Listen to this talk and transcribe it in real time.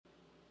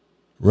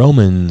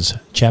Romans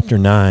chapter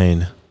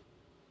 9.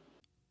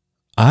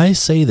 I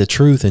say the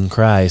truth in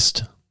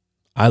Christ.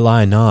 I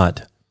lie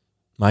not,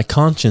 my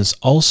conscience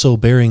also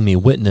bearing me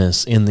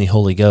witness in the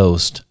Holy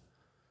Ghost,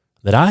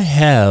 that I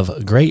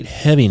have great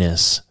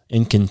heaviness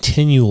and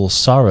continual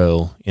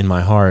sorrow in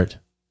my heart.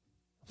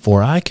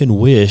 For I could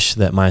wish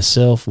that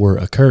myself were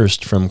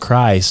accursed from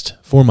Christ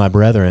for my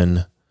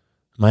brethren,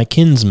 my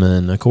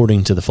kinsmen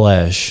according to the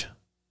flesh,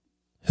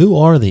 who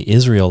are the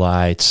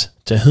Israelites,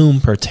 to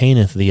whom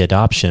pertaineth the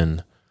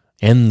adoption,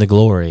 and the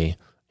glory,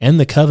 and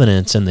the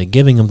covenants, and the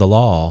giving of the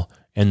law,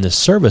 and the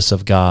service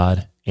of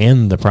God,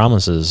 and the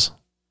promises.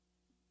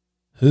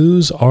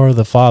 Whose are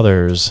the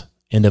fathers,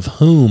 and of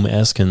whom,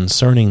 as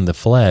concerning the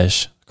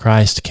flesh,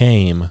 Christ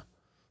came,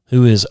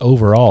 who is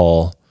over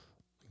all,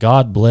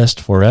 God blessed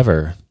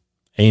forever.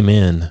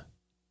 Amen.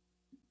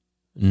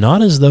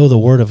 Not as though the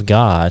word of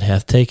God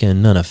hath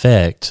taken none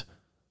effect,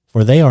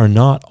 for they are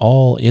not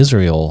all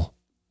Israel,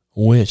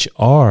 which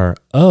are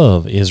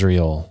of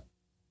Israel.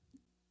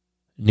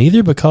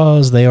 Neither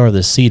because they are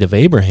the seed of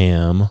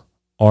Abraham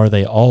are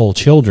they all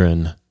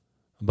children,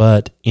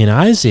 but in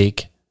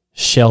Isaac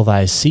shall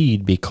thy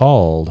seed be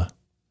called.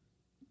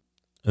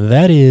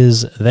 That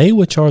is, they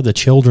which are the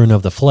children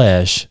of the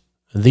flesh,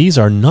 these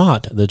are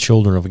not the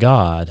children of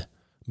God,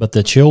 but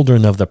the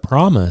children of the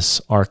promise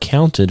are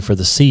counted for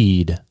the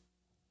seed.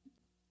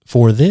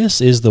 For this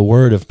is the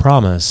word of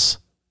promise,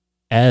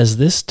 as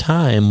this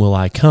time will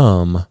I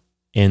come,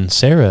 and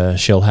Sarah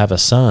shall have a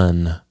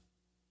son.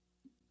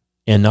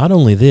 And not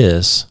only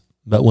this,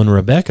 but when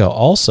Rebekah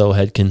also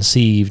had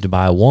conceived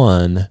by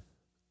one,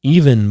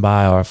 even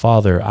by our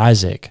father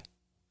Isaac.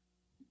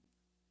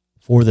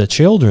 For the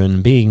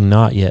children being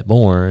not yet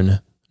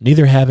born,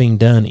 neither having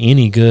done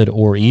any good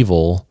or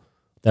evil,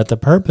 that the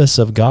purpose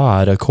of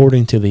God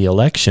according to the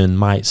election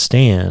might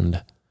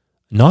stand,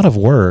 not of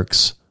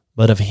works,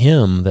 but of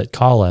him that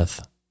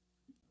calleth.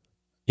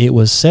 It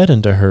was said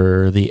unto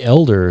her, the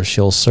elder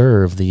shall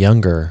serve the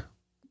younger.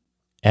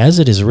 As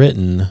it is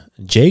written,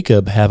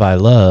 Jacob have I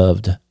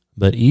loved,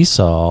 but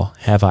Esau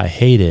have I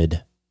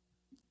hated.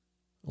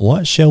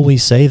 What shall we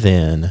say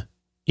then?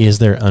 Is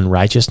there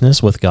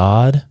unrighteousness with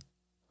God?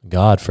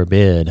 God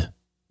forbid.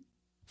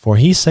 For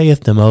he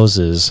saith to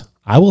Moses,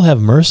 I will have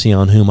mercy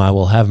on whom I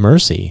will have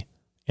mercy,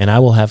 and I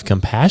will have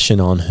compassion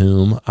on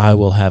whom I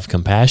will have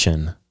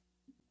compassion.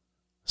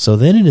 So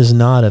then it is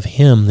not of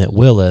him that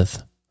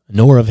willeth,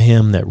 nor of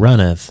him that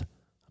runneth,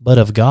 but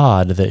of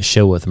God that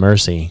showeth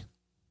mercy.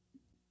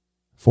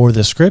 For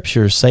the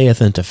Scripture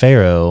saith unto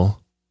Pharaoh,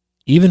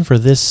 even for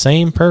this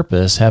same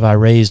purpose have I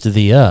raised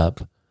thee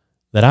up,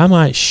 that I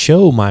might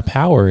show my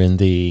power in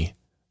thee,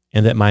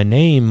 and that my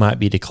name might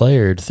be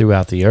declared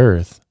throughout the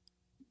earth.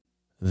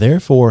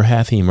 Therefore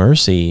hath he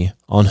mercy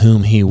on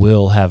whom he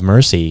will have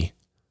mercy,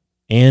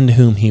 and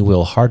whom he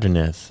will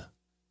hardeneth.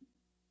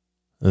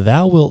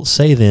 Thou wilt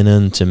say then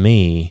unto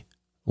me,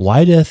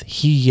 why doth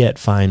he yet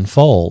find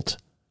fault?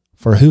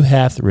 For who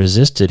hath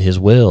resisted his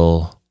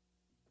will?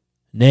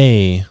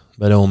 Nay,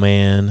 but, O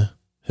man,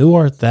 who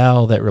art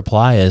thou that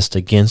repliest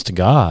against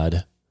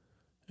God?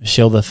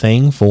 Shall the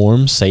thing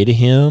formed say to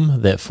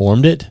him that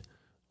formed it,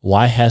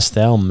 why hast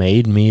thou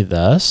made me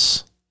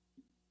thus?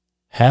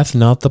 Hath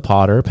not the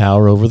potter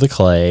power over the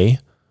clay,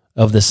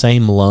 of the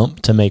same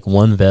lump to make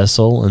one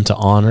vessel unto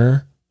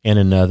honor, and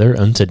another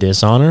unto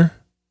dishonor?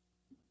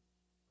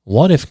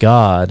 What if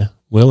God,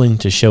 willing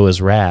to show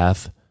his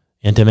wrath,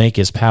 and to make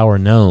his power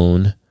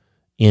known,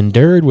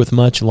 endured with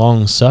much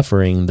long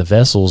suffering the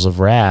vessels of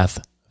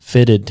wrath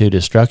fitted to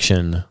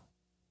destruction,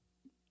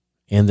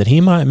 and that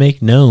he might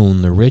make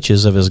known the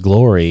riches of his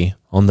glory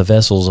on the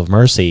vessels of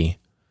mercy,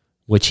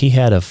 which he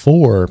had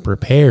afore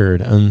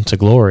prepared unto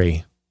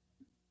glory?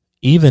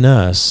 Even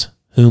us,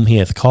 whom he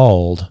hath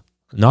called,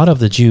 not of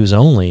the Jews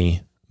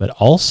only, but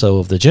also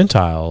of the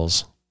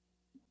Gentiles.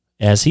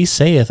 As he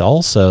saith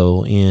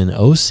also in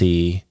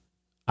Osee,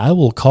 I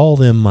will call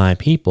them my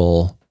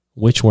people,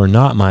 which were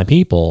not my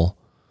people,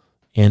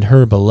 and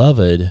her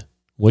beloved,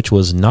 which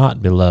was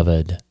not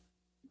beloved.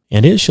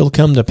 And it shall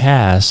come to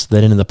pass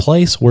that in the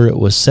place where it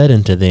was said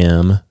unto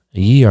them,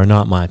 Ye are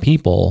not my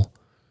people,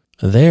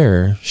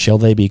 there shall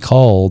they be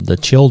called the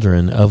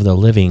children of the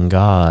living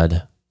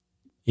God.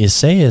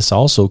 Esaias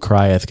also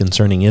crieth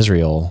concerning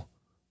Israel,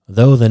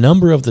 Though the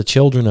number of the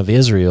children of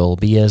Israel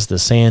be as the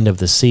sand of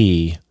the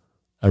sea,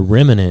 a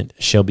remnant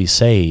shall be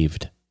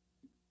saved.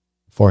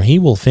 For he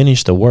will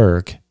finish the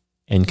work,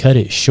 and cut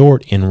it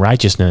short in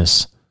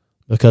righteousness,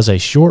 because a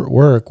short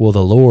work will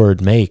the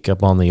Lord make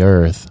upon the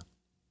earth.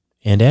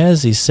 And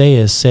as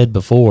Esaias said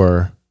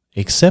before,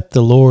 except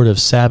the Lord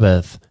of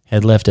Sabaoth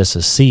had left us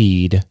a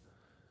seed,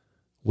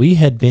 we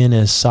had been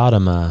as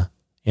Sodom,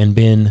 and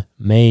been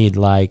made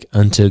like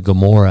unto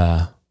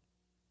Gomorrah.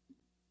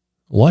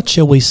 What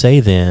shall we say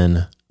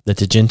then, that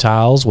the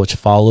Gentiles which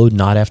followed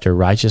not after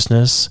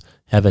righteousness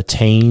have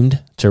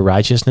attained to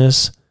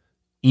righteousness,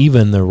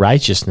 even the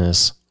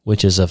righteousness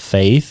which is of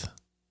faith?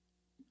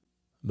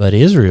 But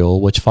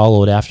Israel, which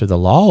followed after the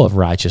law of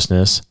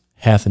righteousness,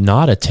 hath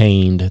not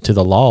attained to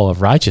the law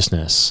of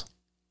righteousness.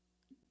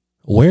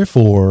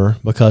 Wherefore,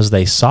 because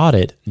they sought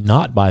it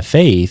not by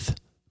faith,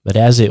 but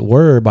as it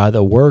were by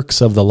the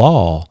works of the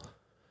law,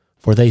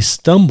 for they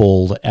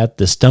stumbled at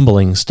the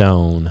stumbling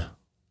stone.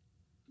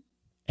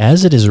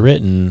 As it is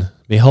written,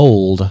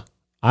 Behold,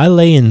 I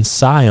lay in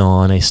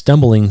Sion a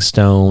stumbling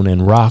stone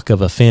and rock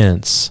of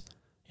offense,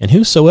 and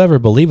whosoever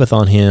believeth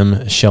on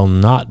him shall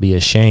not be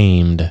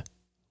ashamed.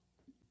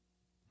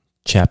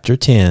 Chapter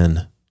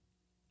 10.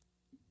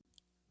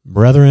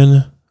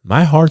 Brethren,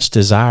 my heart's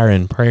desire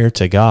and prayer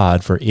to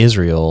God for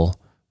Israel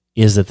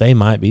is that they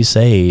might be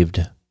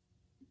saved.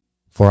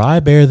 For I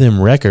bear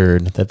them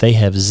record that they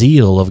have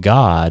zeal of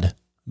God,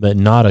 but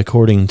not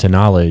according to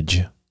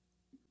knowledge.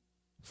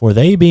 For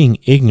they being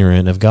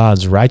ignorant of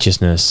God's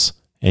righteousness,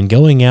 and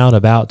going out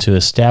about to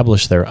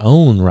establish their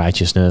own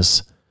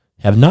righteousness,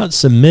 have not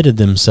submitted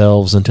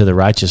themselves unto the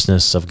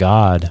righteousness of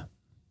God.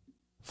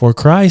 For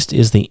Christ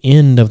is the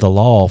end of the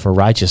law for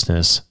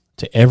righteousness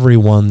to every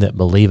one that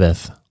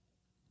believeth.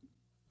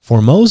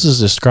 For Moses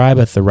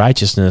describeth the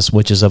righteousness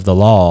which is of the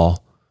law,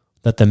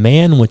 that the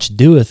man which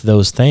doeth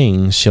those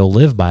things shall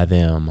live by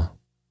them.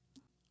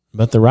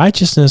 But the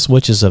righteousness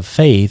which is of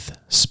faith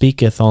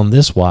speaketh on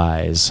this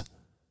wise,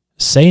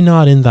 Say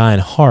not in thine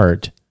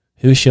heart,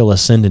 Who shall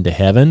ascend into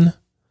heaven?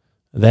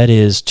 That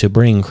is, to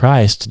bring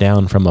Christ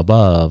down from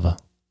above.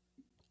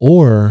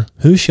 Or,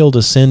 Who shall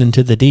descend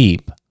into the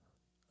deep?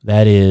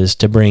 That is,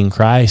 to bring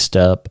Christ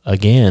up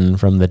again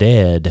from the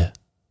dead.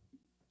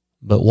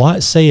 But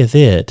what saith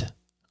it?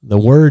 The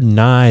word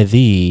nigh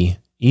thee,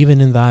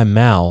 even in thy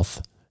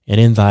mouth, and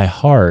in thy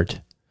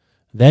heart,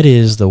 that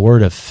is the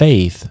word of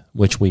faith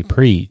which we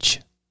preach.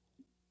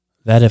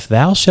 That if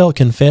thou shalt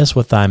confess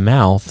with thy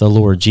mouth the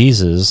Lord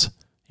Jesus,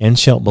 and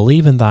shalt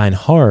believe in thine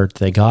heart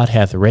that God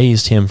hath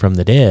raised him from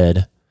the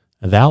dead,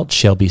 thou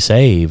shalt be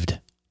saved.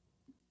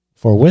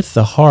 For with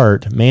the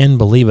heart man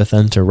believeth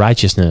unto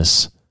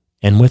righteousness,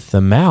 and with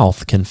the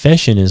mouth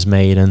confession is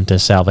made unto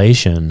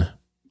salvation.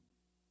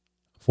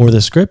 For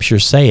the Scripture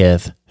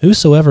saith,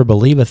 Whosoever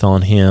believeth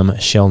on him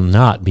shall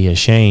not be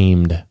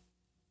ashamed.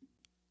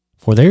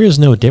 For there is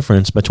no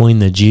difference between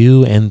the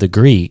Jew and the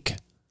Greek,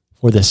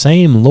 for the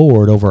same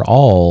Lord over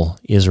all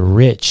is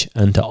rich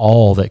unto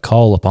all that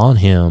call upon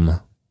him.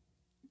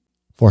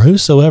 For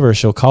whosoever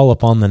shall call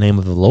upon the name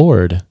of the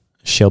Lord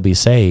shall be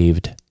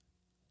saved.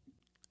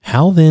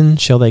 How then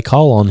shall they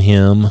call on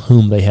him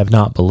whom they have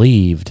not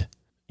believed?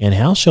 And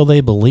how shall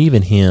they believe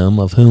in him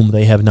of whom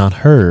they have not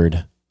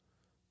heard?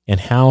 And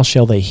how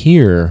shall they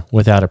hear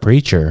without a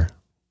preacher?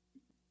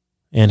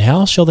 And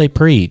how shall they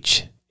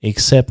preach,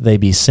 except they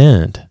be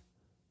sent?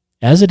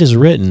 As it is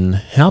written,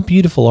 How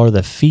beautiful are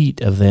the feet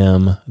of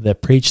them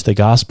that preach the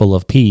gospel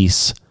of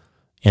peace,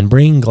 and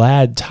bring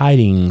glad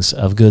tidings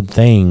of good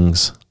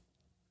things.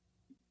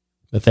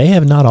 But they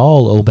have not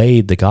all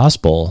obeyed the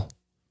gospel.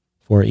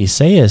 For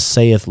Esaias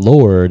saith,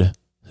 Lord,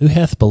 who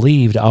hath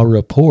believed our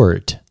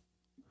report?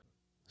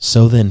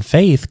 So then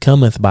faith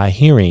cometh by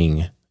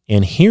hearing,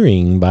 and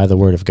hearing by the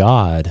word of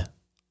God.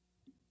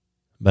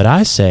 But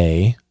I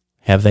say,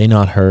 have they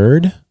not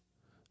heard?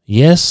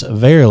 Yes,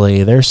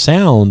 verily, their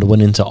sound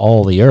went into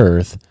all the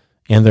earth,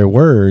 and their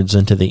words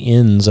into the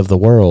ends of the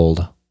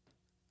world.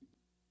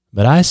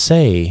 But I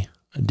say,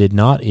 did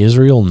not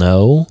Israel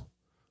know?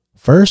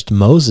 First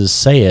Moses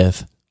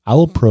saith, I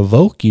will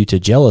provoke you to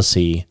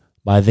jealousy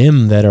by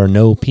them that are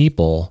no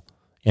people,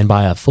 and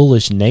by a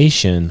foolish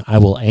nation I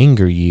will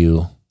anger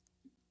you.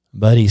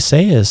 But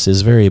Esaias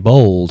is very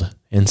bold,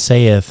 and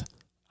saith,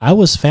 I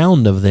was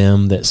found of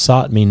them that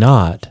sought me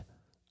not.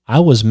 I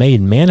was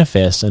made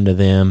manifest unto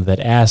them that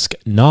ask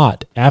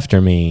not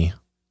after me.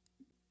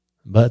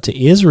 But to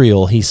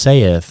Israel he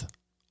saith,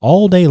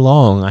 All day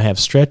long I have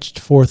stretched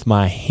forth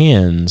my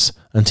hands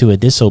unto a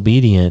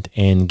disobedient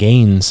and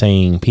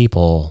gainsaying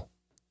people.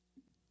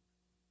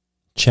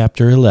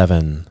 Chapter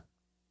 11.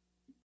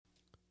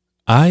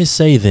 I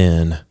say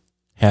then,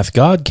 hath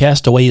God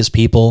cast away his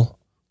people?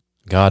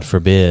 God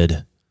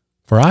forbid.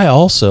 For I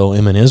also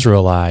am an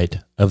Israelite,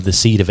 of the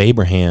seed of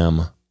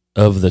Abraham,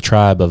 of the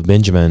tribe of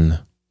Benjamin.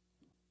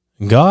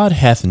 God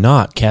hath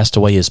not cast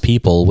away his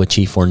people which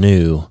he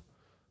foreknew.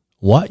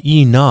 Wot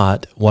ye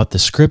not what the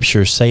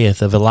Scripture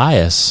saith of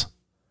Elias?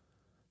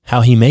 How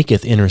he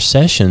maketh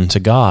intercession to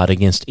God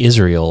against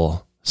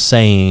Israel,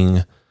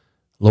 saying,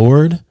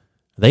 Lord,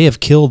 they have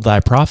killed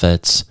thy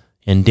prophets,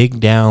 and digged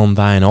down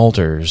thine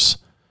altars,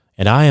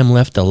 and I am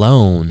left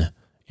alone,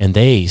 and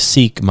they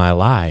seek my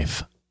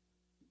life.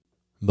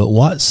 But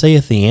what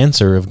saith the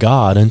answer of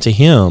God unto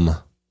him?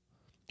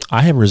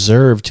 I have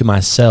reserved to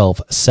myself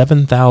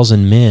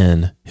 7,000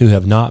 men who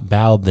have not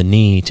bowed the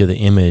knee to the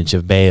image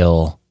of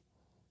Baal.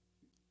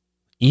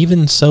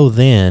 Even so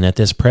then, at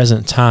this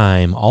present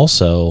time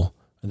also,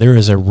 there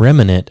is a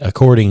remnant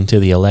according to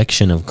the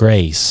election of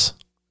grace.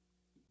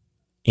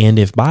 And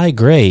if by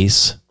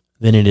grace,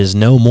 then it is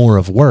no more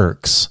of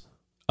works.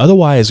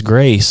 Otherwise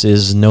grace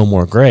is no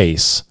more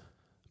grace.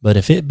 But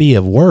if it be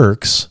of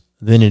works,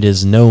 then it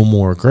is no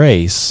more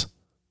grace.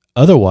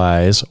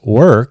 Otherwise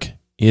work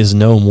is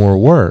no more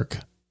work.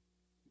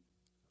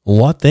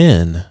 What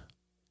then?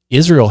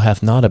 Israel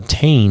hath not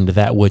obtained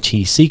that which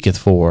he seeketh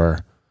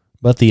for,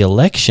 but the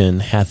election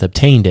hath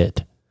obtained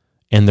it,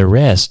 and the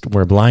rest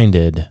were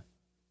blinded.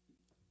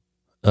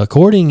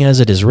 According as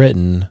it is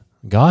written,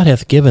 God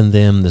hath given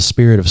them the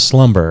spirit of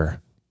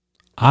slumber,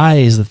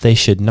 eyes that they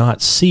should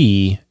not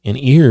see, and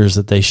ears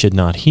that they should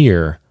not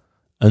hear,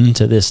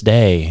 unto this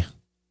day.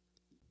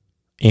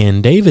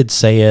 And David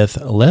saith,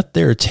 Let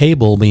their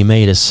table be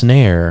made a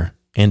snare,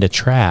 and a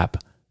trap,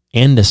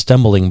 and a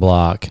stumbling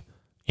block,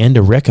 and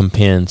a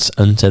recompense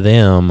unto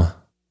them.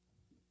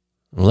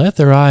 Let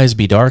their eyes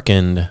be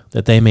darkened,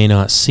 that they may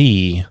not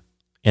see,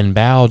 and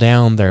bow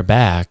down their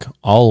back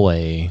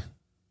alway.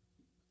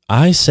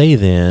 I say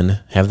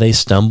then, have they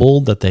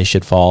stumbled that they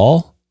should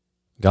fall?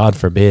 God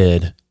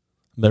forbid.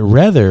 But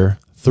rather,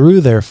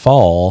 through their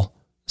fall,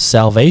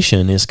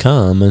 salvation is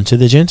come unto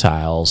the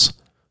Gentiles,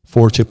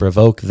 for to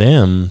provoke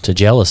them to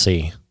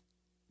jealousy.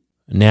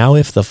 Now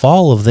if the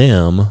fall of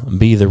them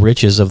be the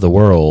riches of the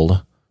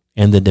world,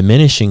 and the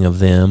diminishing of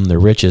them the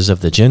riches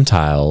of the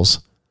Gentiles,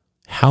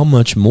 how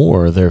much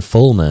more their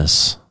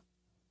fullness?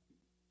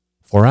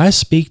 For I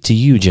speak to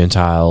you,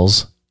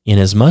 Gentiles,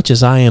 inasmuch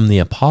as I am the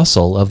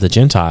apostle of the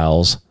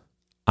Gentiles,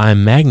 I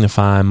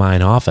magnify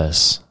mine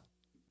office.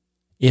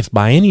 If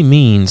by any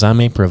means I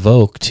may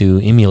provoke to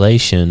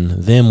emulation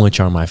them which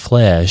are my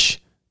flesh,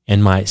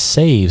 and might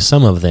save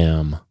some of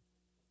them.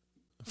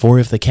 For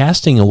if the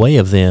casting away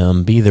of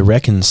them be the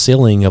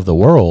reconciling of the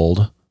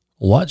world,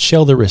 what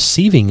shall the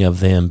receiving of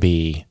them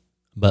be,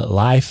 but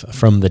life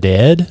from the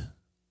dead?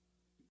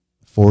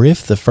 For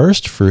if the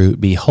first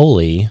fruit be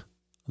holy,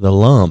 the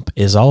lump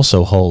is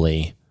also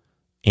holy,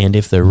 and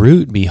if the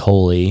root be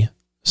holy,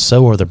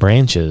 so are the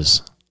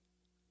branches.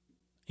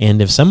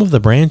 And if some of the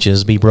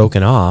branches be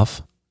broken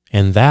off,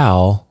 and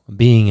thou,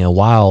 being a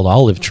wild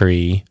olive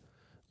tree,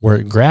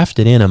 wert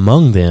grafted in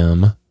among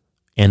them,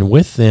 and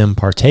with them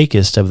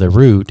partakest of the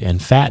root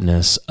and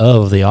fatness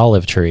of the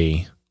olive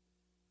tree.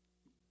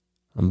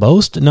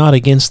 Boast not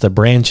against the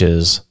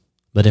branches,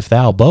 but if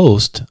thou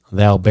boast,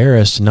 thou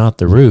bearest not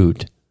the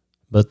root,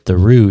 but the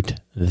root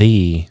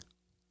thee.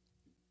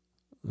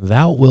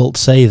 Thou wilt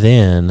say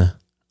then,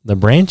 the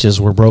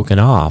branches were broken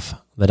off,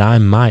 that I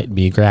might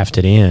be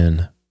grafted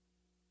in.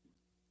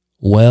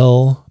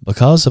 Well,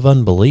 because of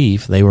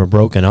unbelief they were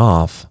broken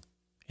off,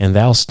 and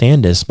thou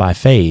standest by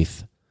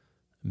faith.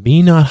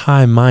 Be not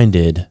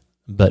high-minded,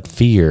 but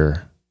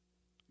fear.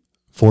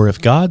 For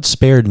if God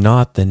spared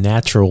not the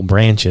natural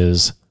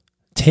branches,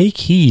 take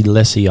heed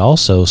lest he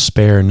also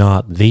spare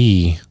not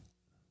thee.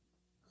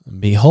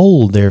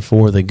 Behold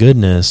therefore the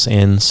goodness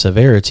and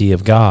severity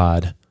of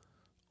God.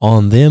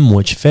 On them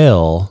which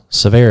fell,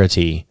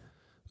 severity,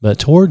 but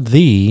toward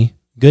thee,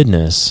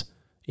 goodness,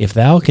 if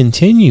thou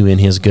continue in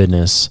his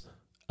goodness,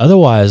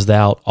 otherwise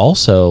thou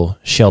also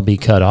shalt be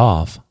cut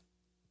off.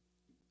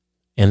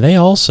 And they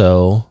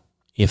also,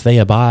 if they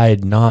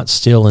abide not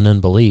still in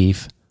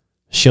unbelief,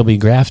 shall be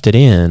grafted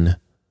in,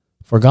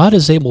 for God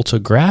is able to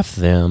graft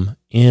them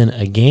in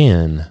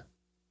again.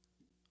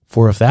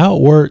 For if thou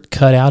wert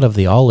cut out of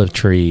the olive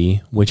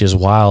tree, which is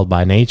wild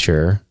by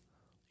nature,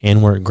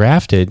 and wert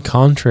grafted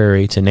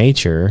contrary to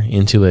nature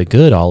into a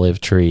good olive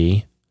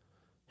tree,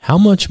 how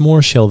much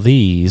more shall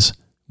these,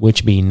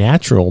 which be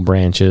natural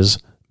branches,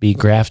 be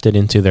grafted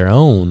into their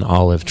own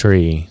olive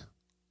tree?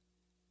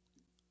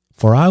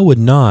 For I would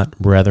not,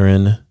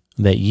 brethren,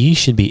 that ye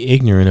should be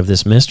ignorant of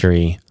this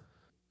mystery,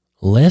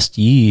 lest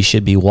ye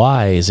should be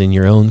wise in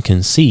your own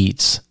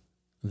conceits,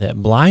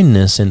 that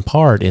blindness in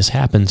part is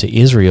happened to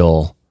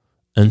Israel,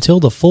 until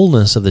the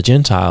fullness of the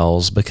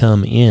Gentiles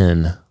become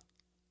in.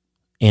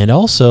 And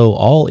also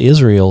all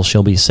Israel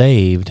shall be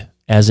saved,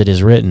 as it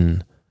is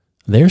written,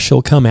 There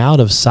shall come out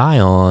of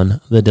Sion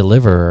the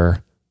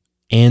deliverer,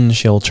 and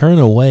shall turn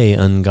away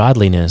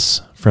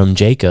ungodliness from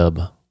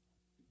Jacob.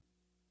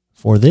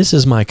 For this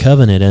is my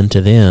covenant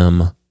unto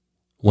them,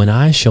 when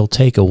I shall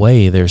take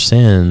away their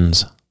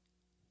sins.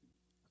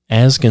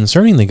 As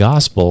concerning the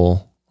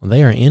gospel,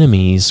 they are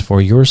enemies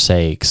for your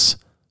sakes,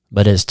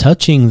 but as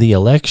touching the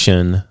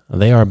election,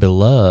 they are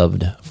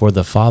beloved for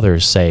the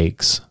Father's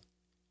sakes.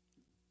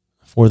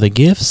 For the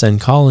gifts and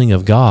calling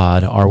of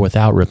God are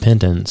without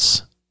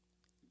repentance.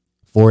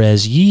 For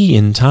as ye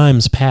in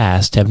times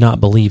past have not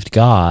believed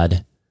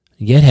God,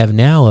 yet have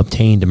now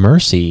obtained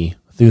mercy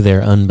through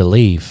their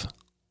unbelief,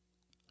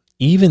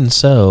 even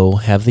so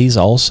have these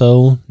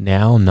also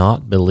now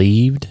not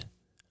believed,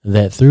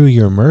 that through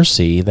your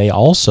mercy they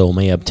also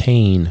may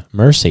obtain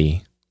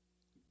mercy.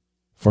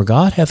 For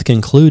God hath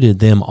concluded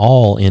them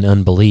all in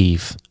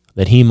unbelief,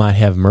 that he might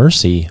have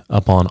mercy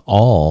upon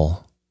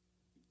all.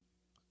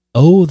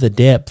 O the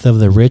depth of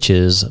the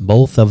riches,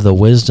 both of the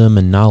wisdom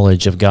and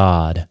knowledge of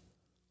God!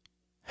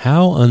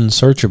 How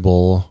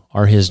unsearchable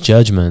are his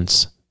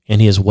judgments, and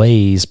his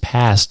ways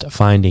past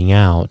finding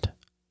out!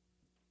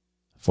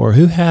 For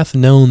who hath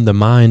known the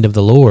mind of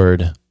the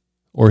Lord?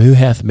 Or who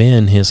hath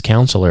been his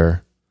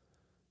counselor?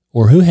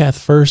 Or who hath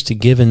first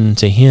given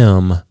to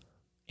him,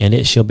 and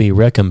it shall be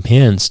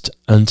recompensed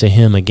unto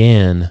him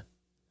again?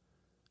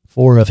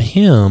 For of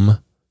him,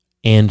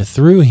 and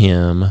through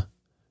him,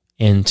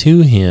 and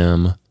to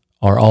him,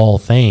 are all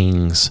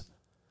things,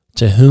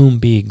 to whom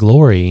be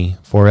glory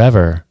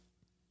forever.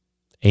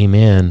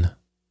 Amen.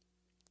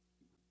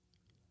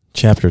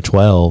 Chapter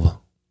 12.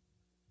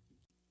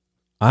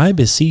 I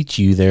beseech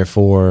you,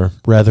 therefore,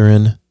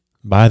 brethren,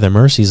 by the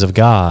mercies of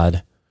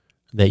God,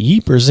 that ye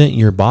present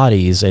your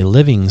bodies a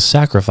living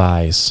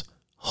sacrifice,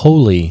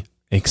 holy,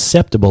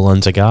 acceptable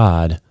unto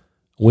God,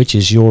 which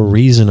is your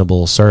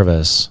reasonable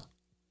service.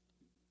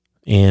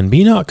 And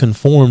be not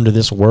conformed to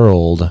this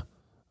world,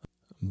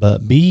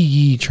 but be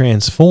ye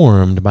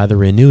transformed by the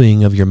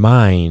renewing of your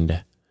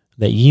mind,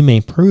 that ye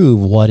may prove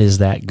what is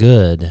that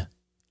good,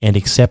 and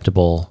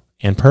acceptable,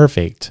 and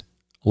perfect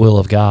will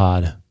of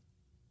God.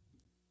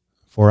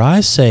 For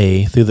I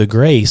say, through the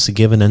grace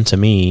given unto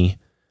me,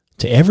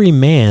 to every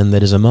man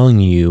that is among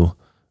you,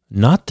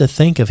 not to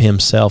think of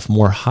himself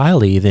more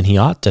highly than he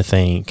ought to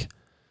think,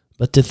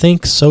 but to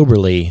think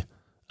soberly,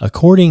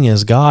 according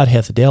as God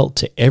hath dealt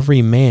to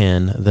every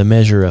man the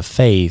measure of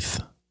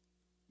faith.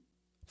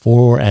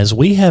 For as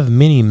we have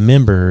many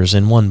members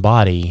in one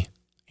body,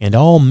 and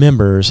all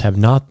members have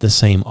not the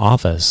same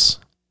office,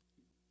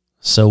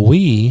 so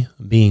we,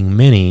 being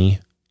many,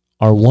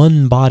 are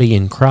one body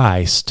in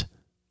Christ,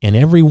 and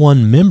every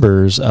one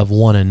members of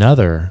one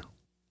another.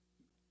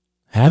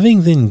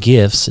 Having then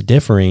gifts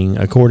differing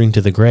according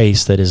to the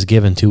grace that is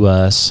given to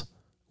us,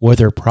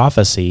 whether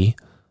prophecy,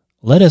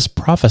 let us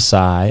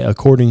prophesy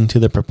according to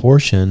the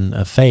proportion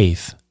of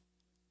faith.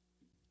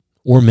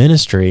 Or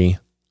ministry,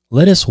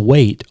 let us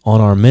wait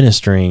on our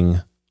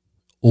ministering.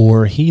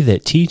 Or he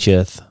that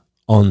teacheth,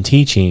 on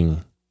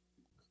teaching.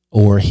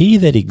 Or he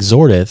that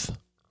exhorteth,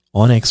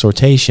 on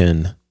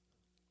exhortation.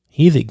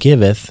 He that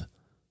giveth,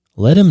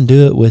 let him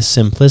do it with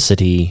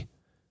simplicity.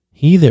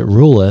 He that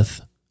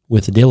ruleth,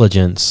 with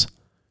diligence.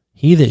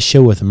 He that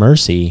showeth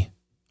mercy,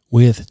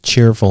 with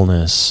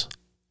cheerfulness.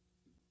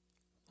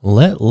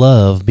 Let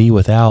love be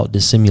without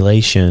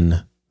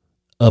dissimulation.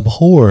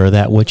 Abhor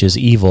that which is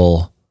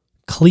evil.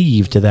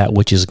 Cleave to that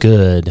which is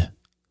good.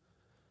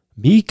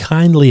 Be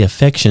kindly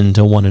affectioned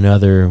to one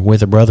another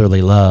with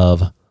brotherly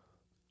love,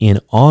 in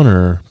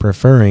honor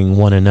preferring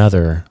one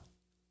another.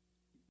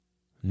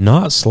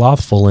 Not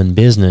slothful in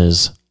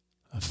business,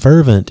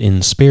 fervent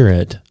in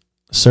spirit,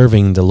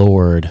 serving the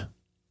Lord.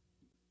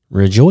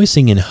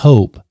 Rejoicing in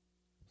hope,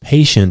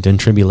 patient in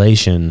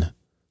tribulation,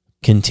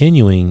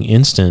 continuing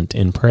instant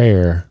in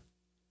prayer,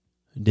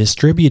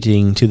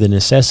 distributing to the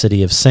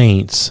necessity of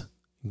saints,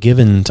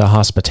 given to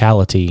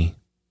hospitality.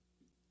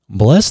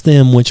 Bless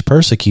them which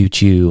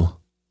persecute you,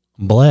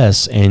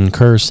 bless and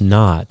curse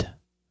not.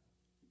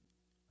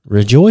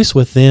 Rejoice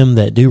with them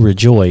that do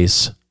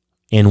rejoice,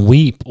 and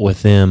weep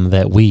with them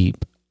that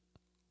weep.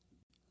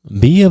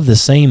 Be of the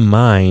same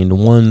mind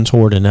one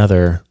toward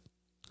another.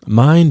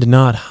 Mind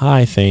not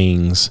high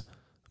things,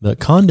 but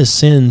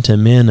condescend to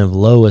men of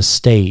low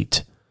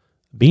estate.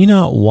 Be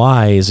not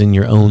wise in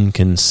your own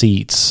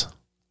conceits.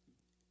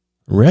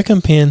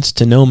 Recompense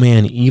to no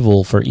man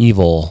evil for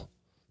evil.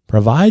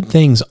 Provide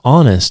things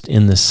honest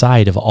in the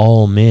sight of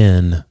all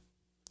men.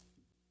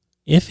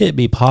 If it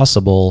be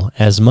possible,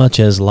 as much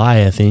as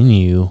lieth in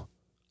you,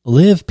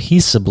 live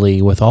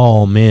peaceably with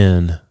all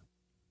men.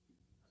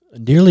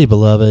 Dearly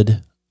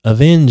beloved,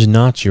 avenge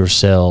not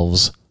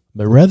yourselves,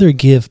 but rather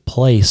give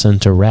place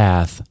unto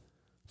wrath.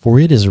 For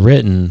it is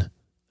written,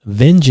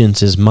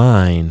 Vengeance is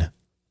mine,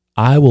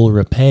 I will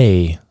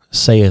repay,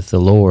 saith the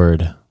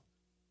Lord.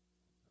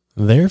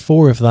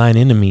 Therefore if thine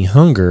enemy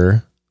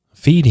hunger,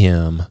 feed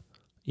him.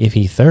 If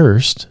he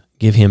thirst,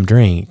 give him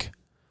drink.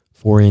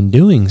 For in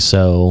doing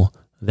so,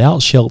 thou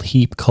shalt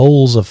heap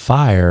coals of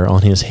fire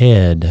on his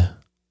head.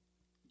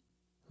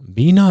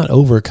 Be not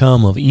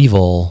overcome of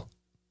evil,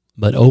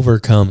 but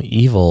overcome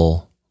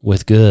evil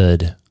with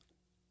good.